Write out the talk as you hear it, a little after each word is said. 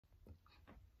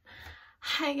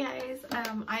Hi guys,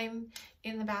 I'm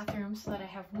in the bathroom so that I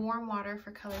have warm water for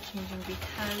color changing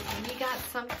because we got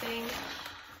something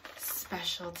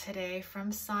special today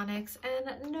from Sonic's.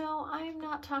 And no, I'm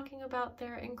not talking about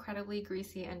their incredibly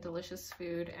greasy and delicious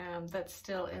food that's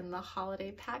still in the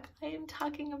holiday pack. I am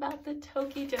talking about the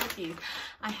Tokidokis.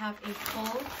 I have a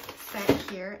full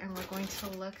set here and we're going to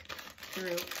look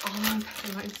through all of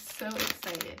them. I'm so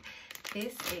excited.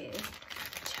 This is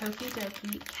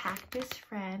Tokidoki Cactus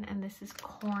Friend, and this is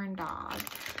Corndog.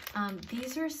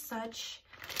 These are such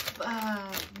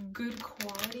good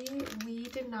quality. We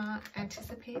did not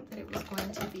anticipate that it was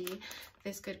going to be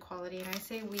this good quality, and I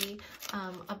say we,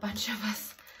 a bunch of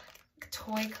us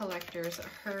toy collectors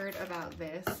heard about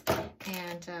this,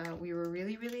 and we were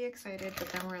really excited, but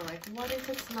then we're like, what if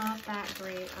it's not that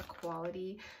great a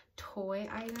quality toy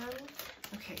item?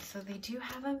 Okay, so they do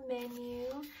have a menu,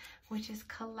 which is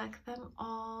collect them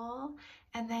all,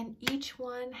 and then each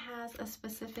one has a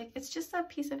specific, it's just a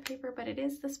piece of paper, but it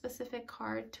is the specific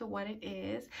card to what it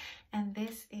is. And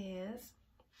this is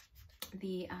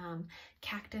the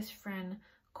Cactus Friend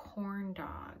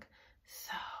Corndog.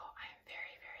 So I'm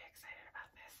very excited about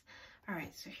this. All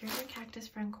right, so here's our Cactus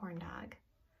Friend Corndog.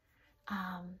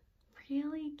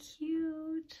 Really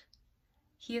cute.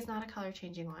 He is not a color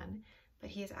changing one, but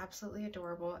he is absolutely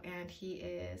adorable, and he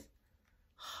is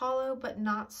hollow but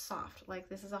not soft. Like,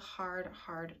 this is a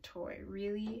hard toy.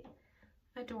 Really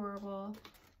adorable.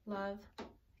 Love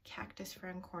Cactus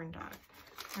Friend Corndog.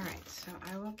 All right, so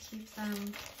I will keep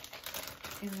them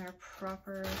in their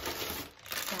proper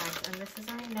bags. And this is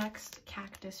our next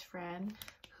Cactus Friend,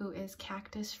 who is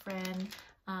Cactus Friend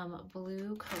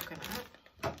Blue Coconut.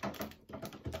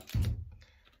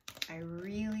 I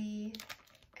really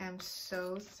am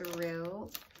so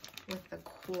thrilled with the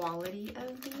quality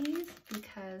of these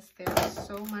because they're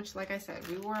so much, like I said,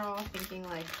 we were all thinking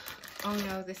like, oh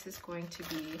no, this is going to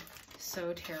be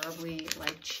so terribly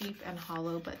like cheap and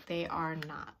hollow, but they are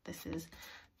not. This is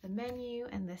the menu,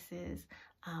 and this is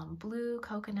Blue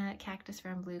Coconut, Cactus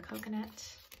Friend Blue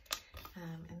Coconut,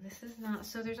 and this is not,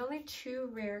 so there's only two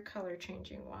rare color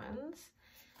changing ones,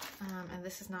 and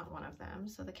this is not one of them.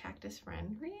 So the Cactus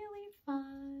Friend, really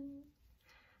fun,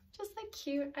 just like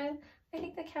cute. I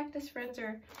think the Cactus Friends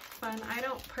are fun. I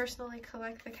don't personally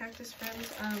collect the Cactus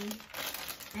Friends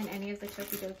and any of the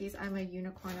Tokidokis. I'm a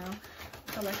Unicorno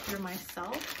collector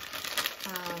myself.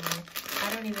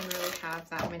 I don't even really have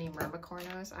that many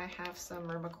Mermicornos. I have some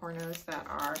Mermicornos that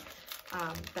are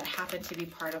that happen to be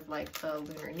part of like the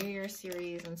Lunar New Year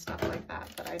series and stuff like that,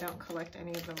 but I don't collect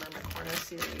any of the Mermicorno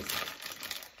series.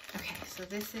 Okay, so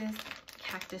this is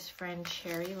Cactus Friend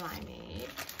Cherry Limeade.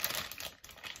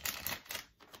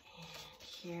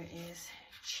 Here is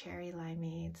Cherry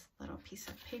Limeade's little piece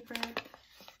of paper.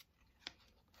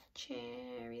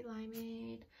 Cherry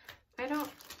Limeade. I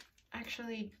don't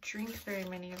actually drink very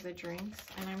many of the drinks,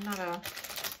 and I'm not a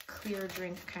clear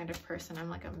drink kind of person.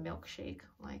 I'm like a milkshake,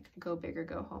 like go big or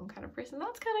go home kind of person.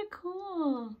 That's kind of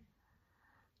cool.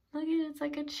 Look at it, it's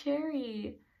like a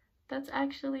cherry. That's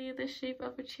actually the shape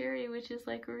of a cherry, which is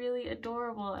like really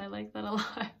adorable. I like that a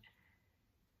lot.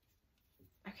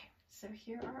 So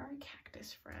here are our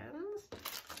Cactus Friends.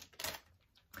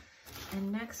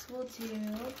 And next we'll do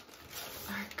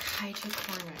our Kaiju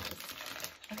corners.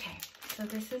 Okay, so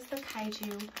this is the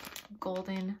Kaiju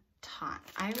Golden Tot.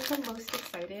 I'm the most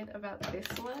excited about this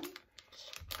one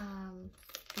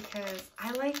because I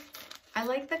like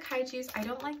the Kaijus. I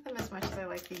don't like them as much as I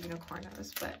like the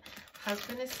Unicornos, but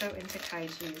husband is so into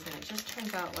Kaijus, and it just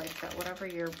turns out like that whatever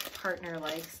your partner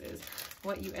likes is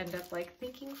what you end up like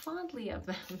thinking fondly of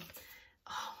them.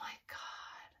 Oh my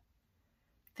god,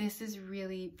 this is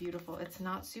really beautiful. It's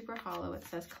not super hollow. It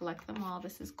says collect them all.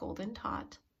 This is Golden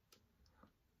Tot.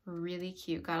 Really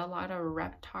cute. Got a lot of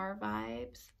Reptar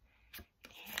vibes.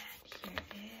 And here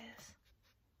is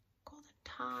Golden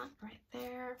Tot right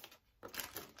there.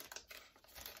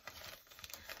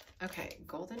 Okay,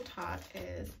 Golden Tot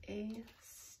is a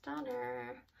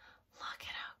stunner. Look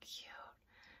at how cute.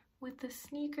 With the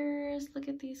sneakers, look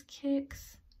at these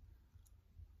kicks.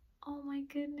 Oh my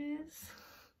goodness.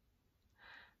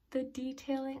 The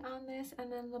detailing on this,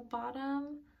 and then the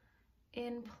bottom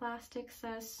in plastic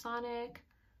says Sonic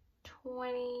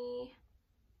 20.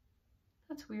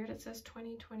 That's weird. It says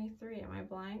 2023. Am I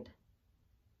blind?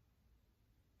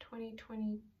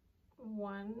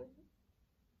 2021.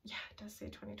 Yeah, it does say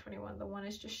 2021. The one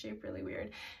is just shaped really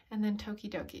weird. And then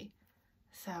Tokidoki.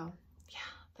 So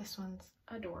yeah, this one's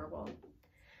adorable.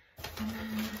 And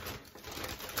then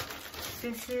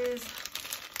this is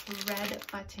Red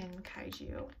Button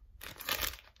Kaiju.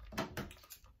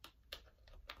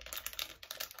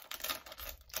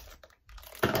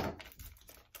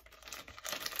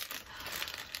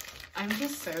 I'm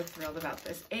just so thrilled about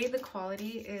this. The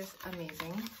quality is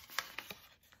amazing.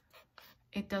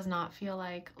 It does not feel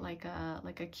like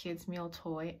a kid's meal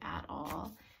toy at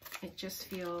all. It just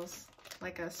feels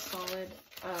like a solid,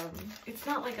 it's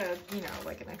not like a, you know,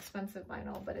 like an expensive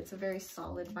vinyl, but it's a very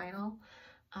solid vinyl.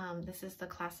 This is the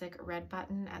classic red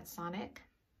button at Sonic.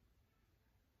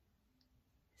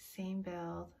 Same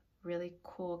build, really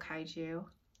cool Kaiju.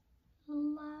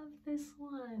 Love this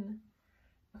one.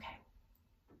 Okay,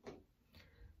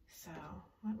 so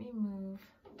let me move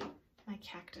my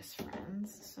cactus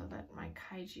friends so that my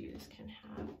Kaijus can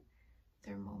have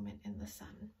their moment in the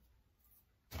sun.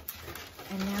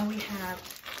 And now we have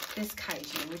this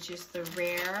Kaiju, which is the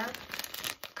rare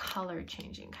color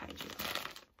changing Kaiju.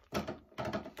 And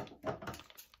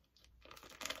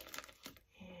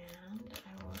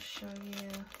I will show you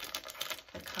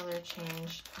the color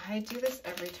change. I do this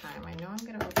every time. I know I'm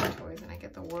gonna open toys and I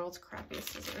get the world's crappiest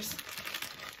scissors.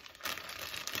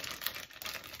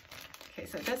 Okay,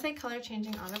 so it does say color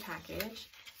changing on the package,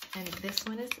 and this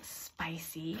one is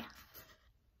Spicy.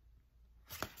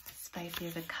 Spicy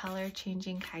is a color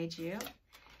changing Kaiju,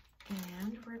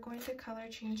 and we're going to color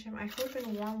change him, I hope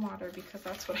in warm water, because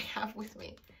that's what I have with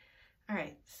me. All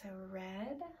right, so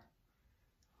red,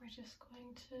 we're just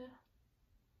going to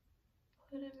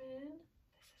put him in.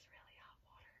 This is really hot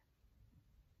water.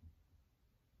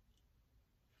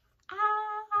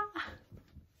 Ah!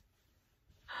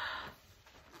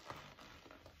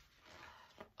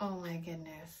 Oh my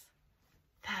goodness,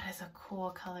 that is a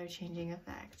cool color changing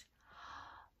effect.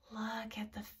 Look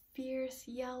at the fierce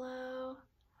yellow.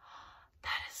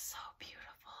 That is so beautiful.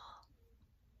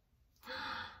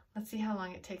 Let's see how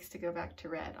long it takes to go back to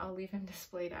red. I'll leave him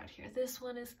displayed out here. This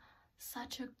one is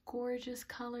such a gorgeous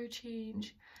color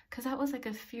change, because that was like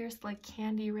a fierce, like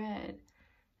candy red.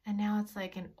 And now it's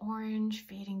like an orange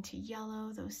fading to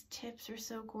yellow. Those tips are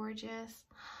so gorgeous.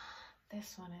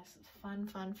 This one is fun,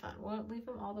 fun, fun. We'll leave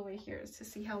them all the way here to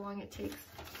see how long it takes.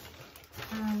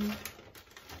 And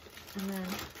then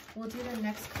we'll do the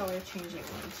next color changing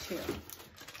one too.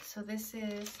 So this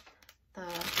is the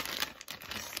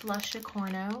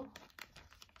Slushicorno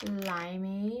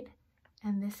Limeade,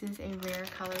 and this is a rare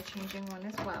color changing one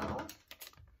as well.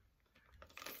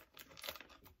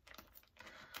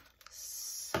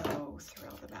 So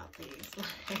thrilled about these.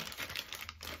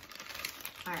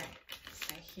 All right.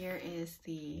 Here is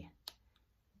the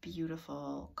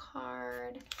beautiful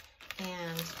card,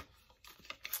 and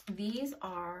these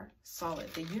are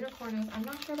solid. The Unicornos, I'm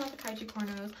not sure about the Kaiju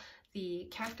Cornos. The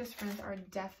Cactus friends are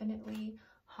definitely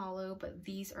hollow, but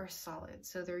these are solid.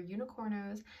 So they're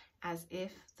Unicornos, as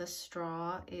if the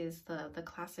straw is the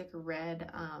classic red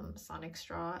Sonic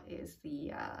straw is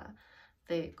the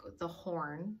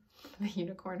horn, the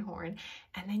unicorn horn,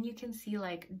 and then you can see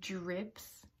like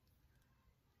drips,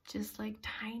 just like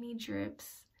tiny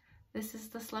drips. This is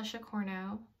the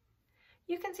Slushicorno.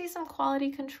 You can see some quality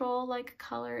control, like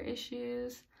color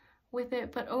issues with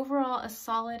it, but overall a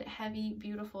solid, heavy,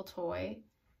 beautiful toy.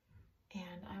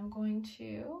 And I'm going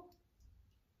to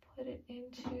put it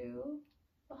into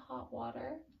the hot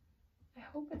water. I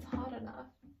hope it's hot enough.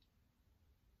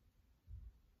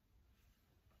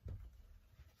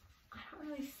 I don't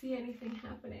really see anything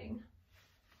happening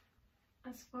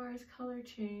as far as color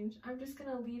change. I'm just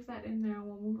gonna leave that in there and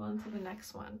we'll move on to the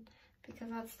next one,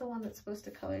 because that's the one that's supposed to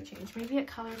color change. Maybe it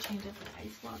color changes in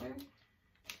ice water.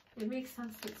 It makes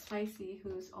sense that Spicy,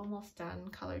 who's almost done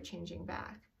color changing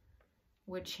back,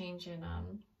 would change in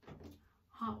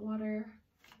hot water.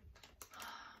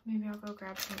 Maybe I'll go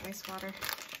grab some ice water.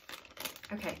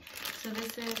 Okay, so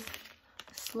this is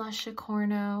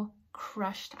Slushicorno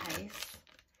Crushed Ice.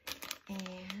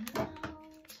 And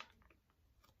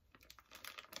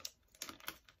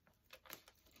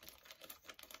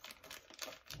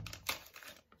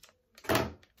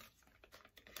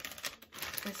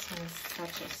this one is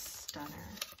such a stunner.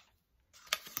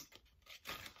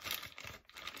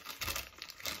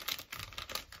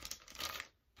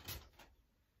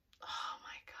 Oh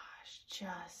my gosh,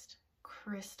 just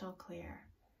crystal clear.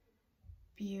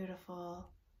 Beautiful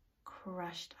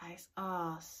crushed ice.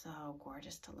 Oh, so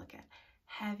gorgeous to look at.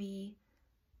 Heavy,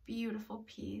 beautiful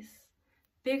piece.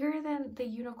 Bigger than the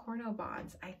Unicorno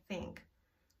bods, I think.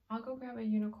 I'll go grab a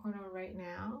Unicorno right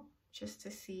now just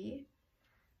to see.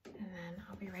 And then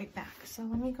I'll be right back. So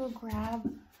let me go grab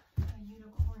a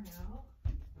Unicorno.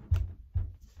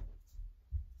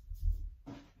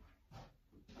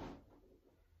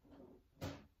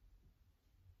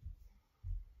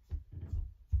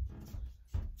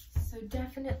 So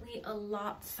definitely a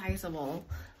lot sizable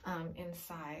in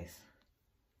size.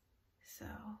 So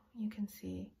you can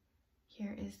see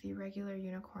Here is the regular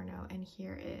Unicorno, and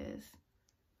here is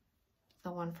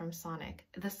the one from Sonic.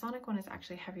 The Sonic one is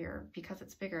actually heavier because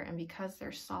it's bigger and because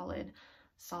they're solid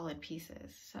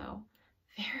pieces. So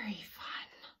very fun.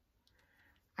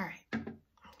 All right, I'm gonna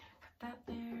put that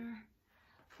there.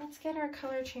 Let's get our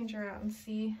color changer out and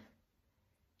see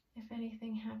if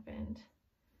anything happened.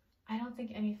 I don't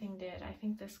think anything did. I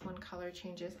think this one color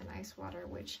changes in ice water,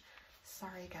 which,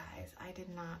 sorry guys, I did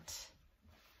not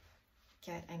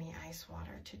get any ice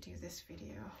water to do this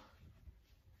video.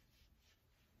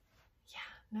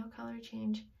 Yeah, no color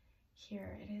change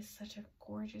here. It is such a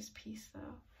gorgeous piece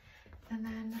though. And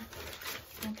then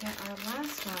we'll get our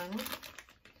last one,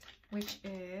 which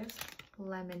is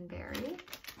Lemon Berry.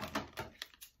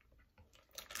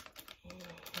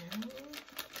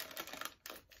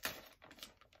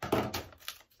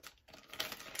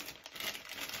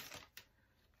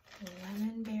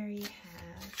 Lemon Berry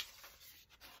has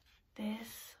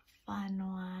this fun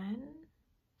one.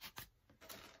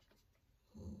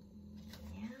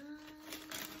 And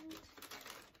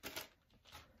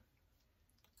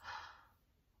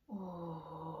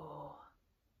oh,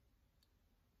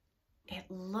 it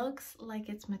looks like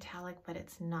it's metallic, but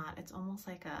it's not. It's almost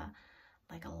like a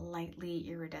lightly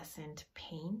iridescent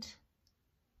paint.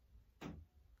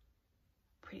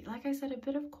 Pretty, like I said, a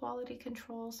bit of quality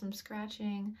control, some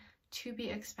scratching to be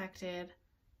expected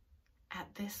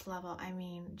at this level. I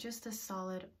mean, just a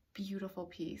solid, beautiful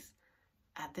piece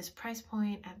at this price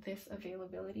point, at this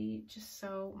availability, just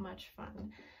so much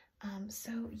fun.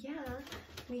 So yeah,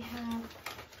 we have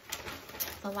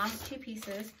the last two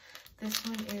pieces. This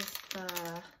one is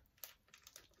the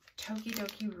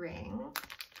Tokidoki ring.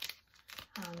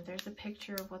 There's a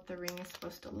picture of what the ring is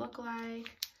supposed to look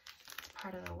like. It's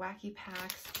part of the Wacky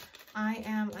packs. I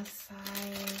am a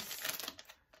size,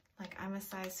 I'm a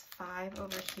size 5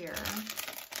 over here.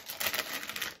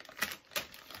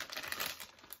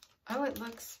 Oh, it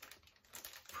looks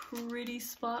pretty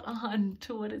spot on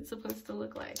to what it's supposed to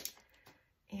look like.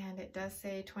 And it does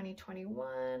say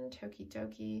 2021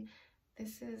 Tokidoki.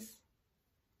 This is,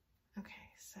 okay,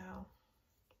 so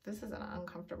this is an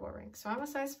uncomfortable ring. So I'm a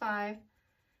size 5.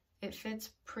 It fits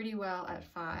pretty well at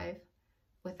 5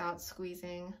 without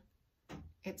squeezing.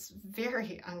 It's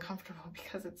very uncomfortable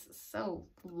because it's so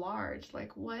large.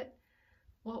 Like what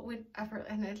would ever,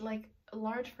 and it like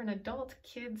large for an adult.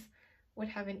 Kids would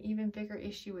have an even bigger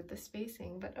issue with the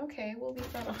spacing, but okay, we'll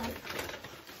leave that alone.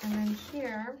 And then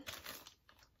here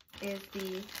is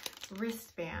the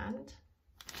wristband.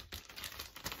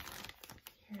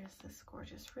 Here's this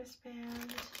gorgeous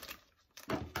wristband.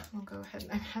 We'll go ahead,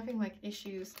 and I'm having like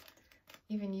issues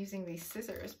even using these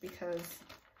scissors because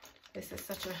this is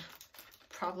such a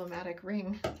problematic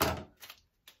ring.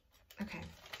 Okay.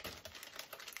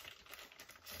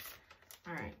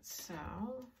 All right, so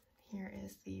here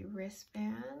is the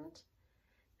wristband.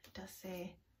 It does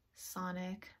say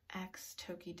Sonic X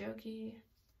Tokidoki.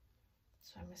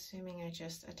 So I'm assuming I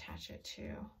just attach it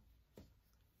to.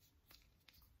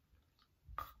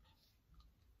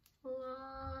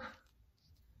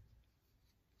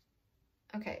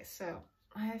 Okay, so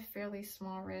I have fairly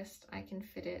small wrist. I can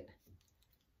fit it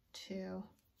to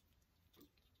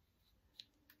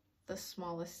the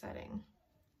smallest setting.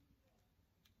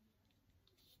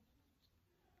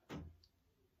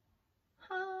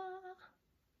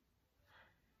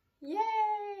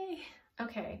 Yay!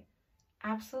 Okay,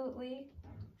 absolutely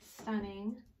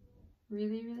stunning.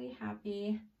 Really, really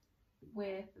happy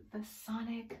with the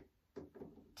Sonic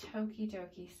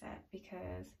Tokidoki set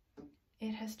because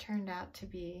it has turned out to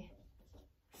be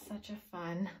such a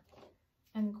fun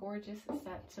and gorgeous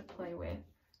set to play with.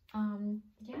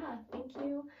 Yeah, thank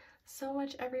you so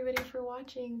much everybody for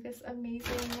watching this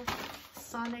amazing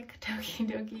Sonic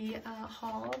Tokidoki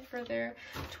haul for their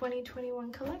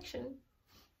 2021 collection.